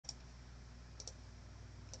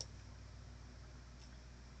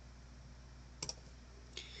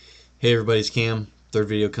Hey everybody, it's Cam. Third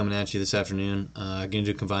video coming at you this afternoon. Going to do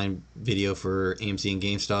a combined video for AMC and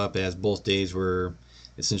GameStop, as both days were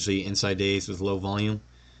essentially inside days with low volume.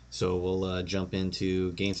 So we'll jump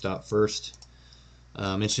into GameStop first.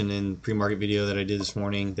 I mentioned in the pre-market video that I did this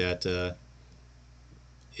morning that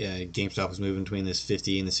GameStop was moving between this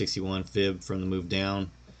 50 and the 61 fib from the move down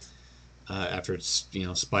after its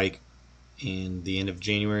spike in the end of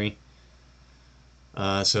January.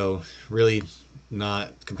 So really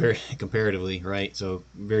not comparatively, right? So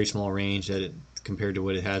very small range compared to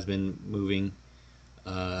what it has been moving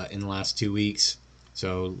in the last 2 weeks.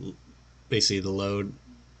 So basically the low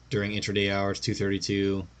during intraday hours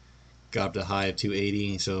 232, got up to a high of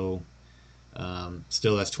 280. So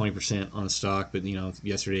still that's 20% on the stock, but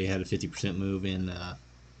yesterday had a 50% move in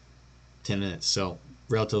 10 minutes. So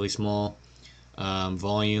relatively small.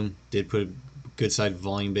 Volume did put a good side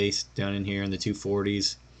volume base down in here in the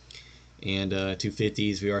 240s and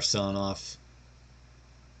 250s. We are selling off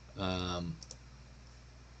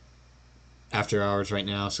after hours right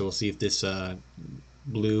now, so we'll see if this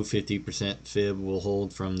blue 50% fib will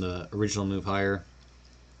hold from the original move higher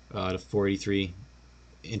to 483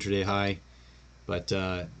 intraday high. But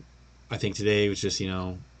I think today was just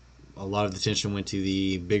a lot of the attention went to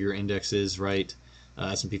the bigger indexes, right?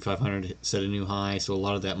 S&P 500 set a new high, so a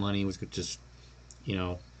lot of that money was just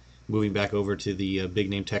moving back over to the big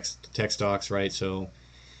name tech stocks, right? So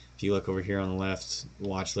if you look over here on the left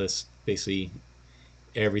watch list, basically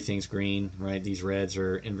everything's green, right? These reds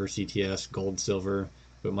are inverse ETFs, gold, silver,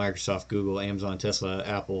 but Microsoft, Google, Amazon, Tesla,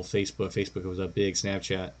 Apple, Facebook was up big,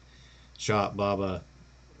 Snapchat, Shop, Baba,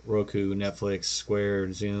 Roku, Netflix,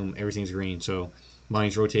 Square, Zoom, everything's green. So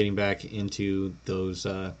money's rotating back into those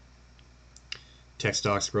tech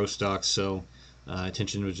stocks, growth stocks. So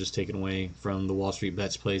attention was just taken away from the Wall Street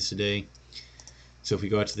bets plays today. So if we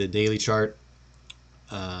go out to the daily chart,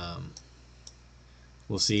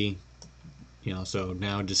 we'll see, so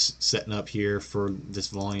now just setting up here for this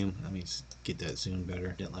volume. Let me get that zoom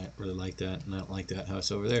better. Didn't really like that, and I don't like that how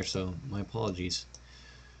it's over there, so my apologies.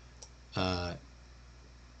 But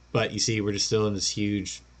you see we're just still in this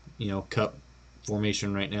huge cup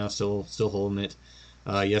formation right now, still holding it.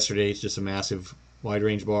 Yesterday it's just a massive wide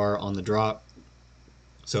range bar on the drop.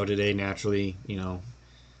 So today, naturally,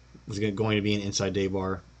 was going to be an inside day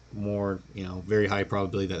bar. More, very high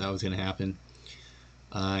probability that was going to happen.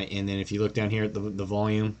 And then if you look down here at the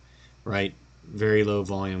volume, right, very low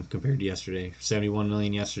volume compared to yesterday. 71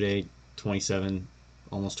 million yesterday, 27,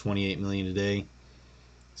 almost 28 million today.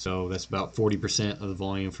 So that's about 40% of the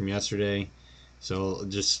volume from yesterday. So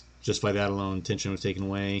just by that alone, attention was taken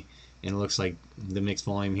away, and it looks like the mixed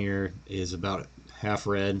volume here is about half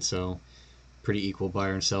red. So pretty equal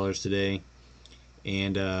buyer and sellers today,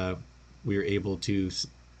 and we were able to,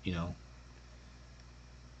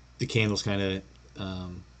 the candle's kind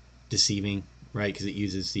of deceiving, right? Because it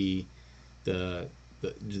uses the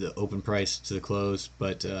open price to the close,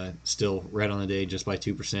 but still red on the day just by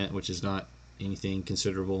 2%, which is not anything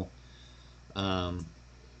considerable. But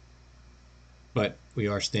we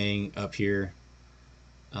are staying up here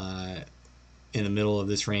in the middle of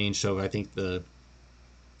this range. So I think the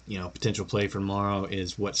potential play for tomorrow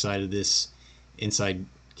is what side of this inside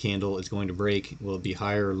candle is going to break. Will it be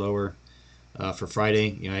higher or lower? For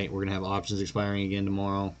Friday, we're going to have options expiring again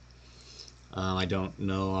tomorrow. I don't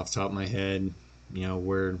know off the top of my head,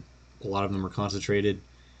 where a lot of them are concentrated,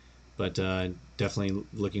 but definitely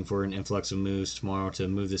looking for an influx of moves tomorrow to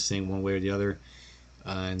move this thing one way or the other.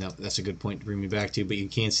 And that's a good point to bring me back to. But you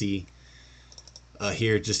can see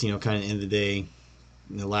here, just kind of end of the day,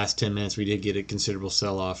 in the last 10 minutes we did get a considerable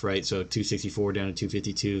sell-off, right? So 264 down to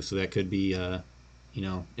 252, so that could be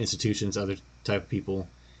institutions, other type of people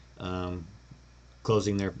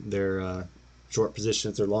closing their short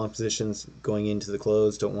positions, their long positions going into the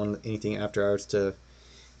close. Don't want anything after hours to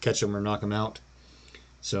catch them or knock them out.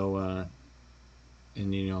 So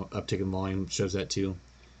and uptick in volume shows that too,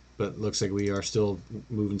 but looks like we are still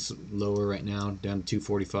moving lower right now, down to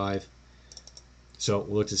 245. So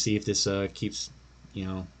we'll look to see if this keeps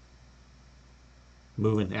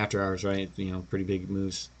moving after hours, right? Pretty big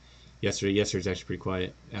moves yesterday's actually pretty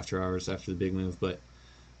quiet after hours after the big move, but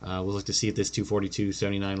we'll look to see if this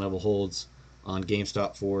 242.79 level holds on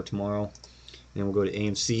GameStop for tomorrow. Then we'll go to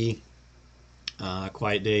AMC.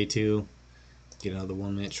 Quiet day too. Get out of the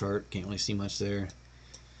 1 minute chart, can't really see much there,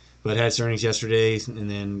 but had its earnings yesterday, and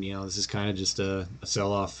then this is kind of just a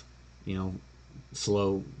sell-off,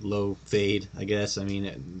 slow low fade, I guess. I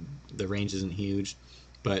mean, the range isn't huge,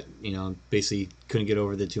 but basically couldn't get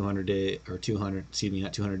over the 200 day, or 200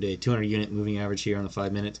 unit moving average here on the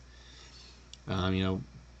 5 minute.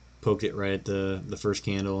 poked it right at the first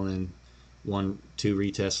candle, and then 1-2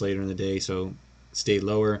 retests later in the day, so stayed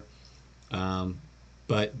lower,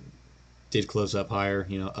 but did close up higher,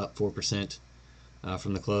 up 4%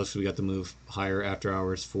 from the close. So we got the move higher after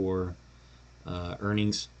hours for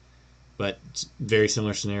earnings, but very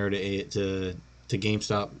similar scenario to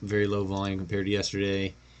GameStop, very low volume compared to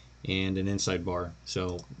yesterday, and an inside bar.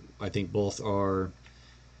 So I think both are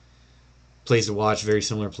plays to watch, very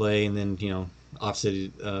similar play. And then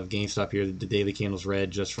opposite of GameStop here, the daily candle's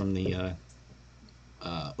red just from the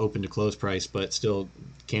open to close price, but still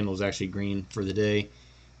candle is actually green for the day.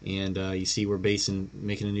 And you see we're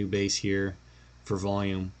making a new base here for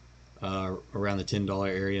volume around the $10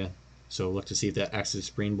 area. So look to see if that acts as a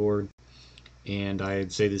springboard. And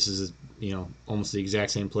I'd say this is almost the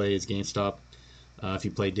exact same play as GameStop. If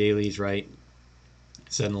you play dailies, right,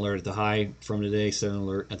 set an alert at the high from today, set an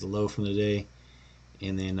alert at the low from the day,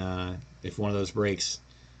 and then if one of those breaks,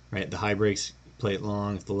 right, the high breaks, play it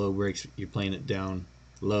long. If the low breaks, you're playing it down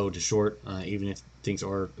low to short. Even if things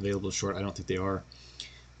are available to short, I don't think they are.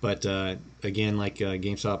 But again, like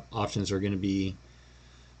GameStop, options are going to be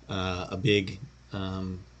a big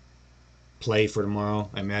play for tomorrow.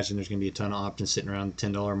 I imagine there's going to be a ton of options sitting around the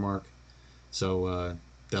 $10 mark, so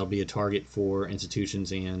that'll be a target for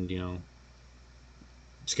institutions and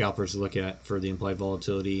scalpers to look at for the implied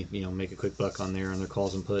volatility. Make a quick buck on there on their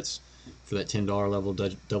calls and puts for that $10 level.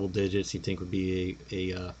 Double digits, you think would be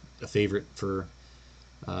a favorite for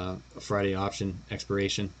a Friday option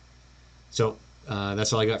expiration. So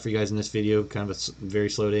that's all I got for you guys in this video. Kind of a very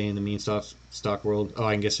slow day in the meme stock world. Oh,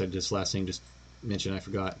 I guess I just last thing just mentioned, I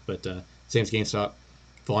forgot, but same as GameStop,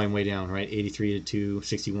 volume way down, right? 83 to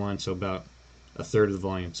 261, so about a third of the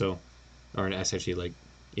volume. So, or that's actually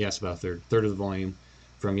it's about a third of the volume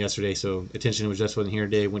from yesterday. So attention was just wasn't here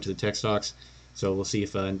today. Went to the tech stocks. So we'll see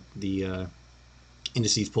if the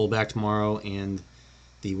indices pull back tomorrow and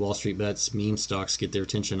the Wall Street bets meme stocks get their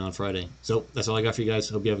attention on Friday. So that's all I got for you guys.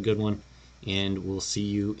 Hope you have a good one, and we'll see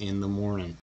you in the morning.